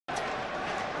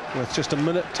with just a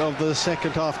minute of the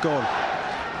second half gone.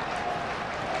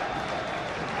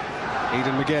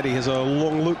 Aidan McGeady has a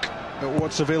long look at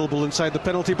what's available inside the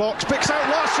penalty box. Picks out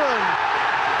Larsson.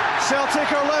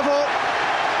 Celtic are level.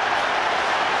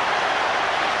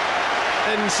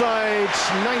 Inside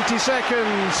 90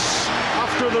 seconds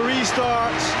after the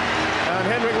restart, and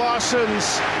Henrik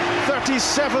Larsson's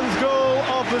 37th goal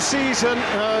of the season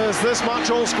has this match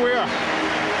all square.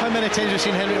 How many times have we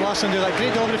seen Henrik Larsson do that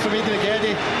great delivery from Aidan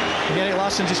McGeady, and Henrik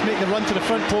Larsson just make the run to the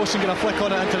front post and get a flick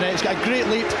on it into the net. He's got a great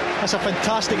leap. That's a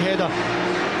fantastic header.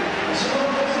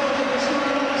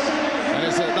 And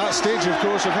it's at that stage, of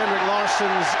course, of Henrik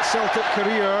Larsson's Celtic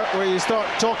career where you start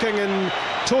talking in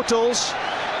totals.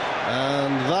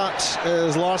 And that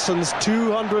is Larsson's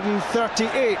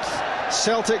 238th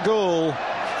Celtic goal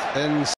in